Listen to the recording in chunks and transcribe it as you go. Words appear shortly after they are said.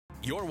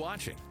You're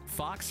watching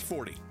Fox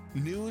 40,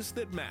 news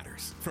that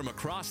matters from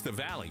across the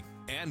valley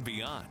and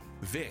beyond.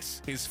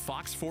 This is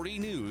Fox 40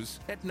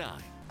 News at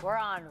 9. We're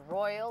on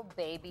Royal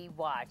Baby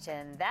Watch,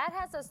 and that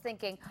has us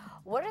thinking,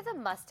 what are the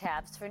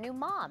must-haves for new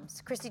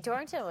moms? Kristi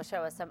Torrington will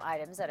show us some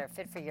items that are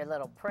fit for your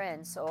little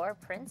prince or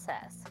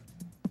princess.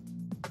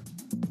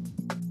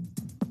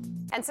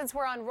 And since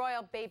we're on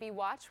Royal Baby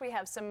Watch, we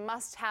have some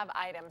must-have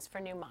items for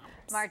new moms.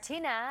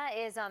 Martina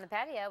is on the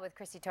patio with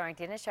Kristi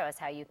Torrington to show us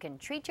how you can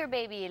treat your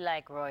baby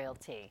like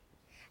royalty.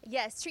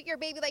 Yes, treat your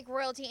baby like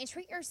royalty and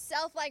treat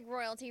yourself like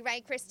royalty,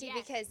 right, Kristi? Yes,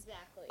 because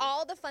exactly.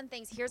 all the fun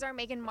things. Here's our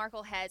Meghan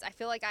Markle heads. I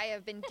feel like I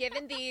have been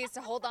given these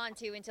to hold on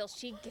to until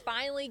she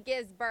finally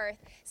gives birth.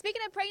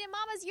 Speaking of pregnant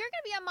mamas, you're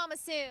going to be a mama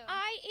soon.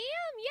 I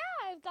am,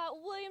 yeah. I've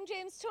got William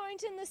James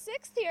Torrington VI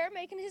here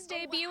making his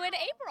debut in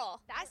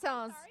April. That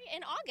sounds... Sorry,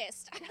 in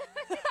August.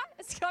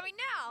 It's coming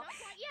now. Not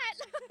quite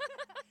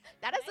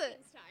yet.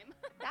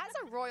 That's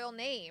a royal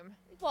name.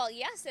 Well,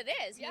 yes, it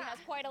is. Yeah. He has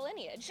quite a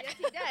lineage. Yes,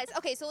 he does.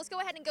 Okay, so let's go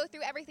ahead and go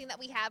through everything that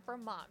we have for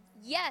moms.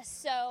 Yes,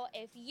 so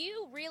if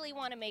you really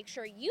want to make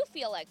sure you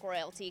feel like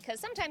royalty, because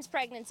sometimes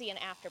pregnancy and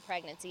after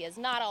pregnancy is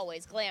not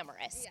always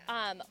glamorous,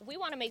 we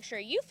want to make sure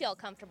you feel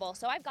comfortable.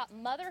 So I've got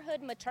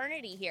motherhood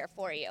maternity here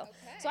for you. Okay.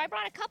 So I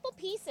brought a couple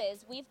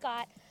pieces. We've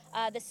got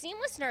the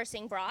Seamless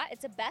Nursing Bra.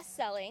 It's a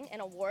best-selling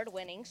and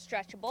award-winning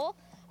stretchable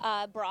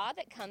bra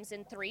that comes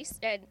in three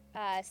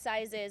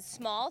sizes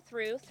small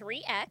through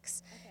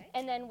 3X. Okay.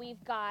 And then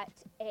we've got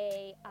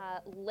a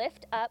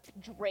lift-up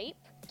drape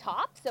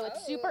top, so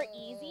it's super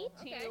easy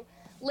to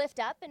lift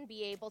up and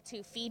be able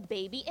to feed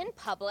baby in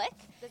public.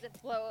 Does it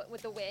flow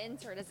with the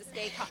winds or does it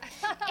stay caught?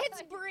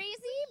 It's breezy,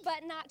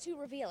 but not too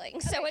revealing,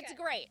 so it's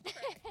great.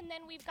 And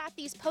then we've got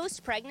these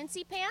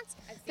post-pregnancy pants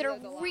that are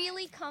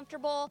really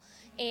comfortable,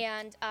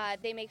 and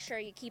they make sure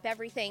you keep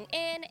everything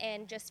in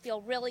and just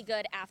feel really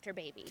good after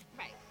baby.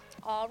 Right.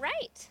 All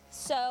right,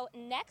 so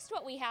next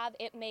what we have,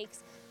 it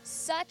makes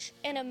such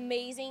an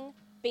amazing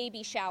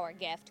baby shower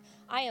gift.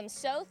 I am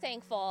so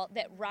thankful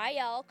that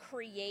Rael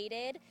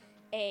created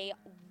a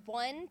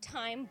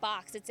one-time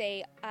box. It's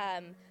a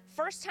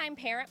first-time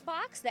parent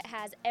box that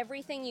has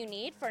everything you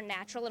need for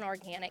natural and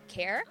organic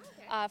care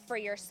for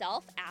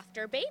yourself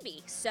after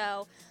baby.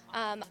 So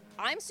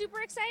I'm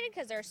super excited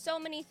because there are so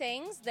many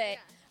things that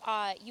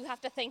you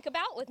have to think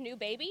about with new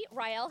baby.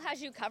 Rael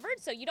has you covered,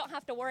 so you don't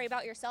have to worry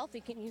about yourself.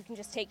 You can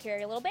just take care of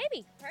your little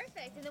baby.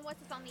 Perfect. And then what's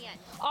this on the end?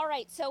 All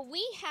right, so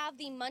we have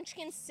the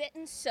Munchkin Sit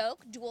and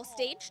Soak dual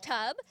stage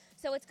tub.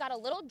 So it's got a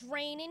little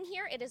drain in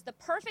here. It is the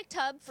perfect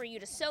tub for you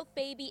to soak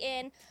baby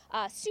in.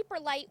 Super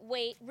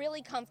lightweight,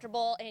 really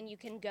comfortable, and you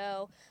can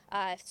go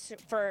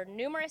for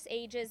numerous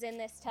ages in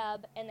this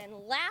tub. And then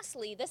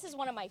lastly, this is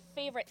one of my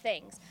favorite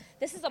things.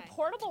 This is a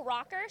portable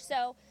rocker,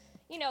 so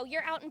you know,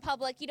 you're out in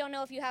public, you don't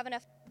know if you have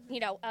enough,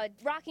 a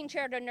rocking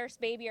chair to nurse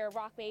baby or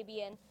rock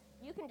baby in.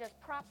 You can just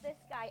prop this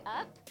guy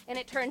up and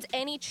it turns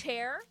any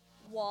chair,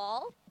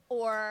 wall,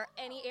 or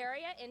any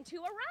area into a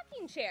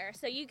rocking chair.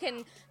 So you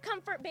can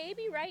comfort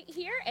baby right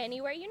here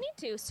anywhere you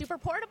need to. Super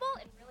portable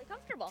and really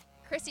comfortable.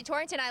 Kristi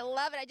Torrington, I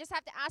love it. I just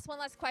have to ask one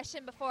last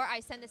question before I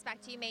send this back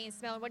to you, May and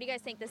Simone. What do you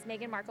guys think? Does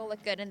Meghan Markle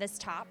look good in this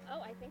top?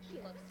 Oh, I think she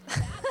looks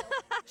fabulous.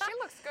 She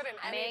looks good in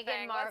anything.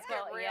 Meghan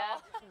Markle,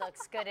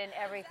 looks good in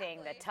everything.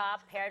 The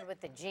top paired with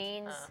the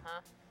jeans.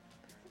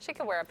 She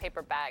could wear a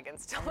paper bag and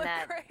still look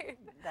great.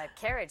 That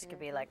carriage could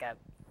be like a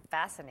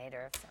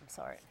fascinator of some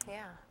sort.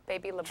 Yeah,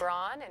 baby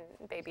LeBron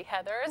and baby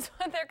Heather,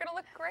 they're going to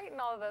look great in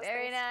all of those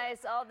Very things.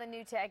 nice. All the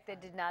new tech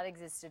that did not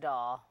exist at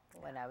all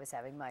when I was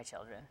having my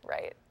children.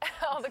 Right,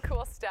 all the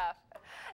cool stuff.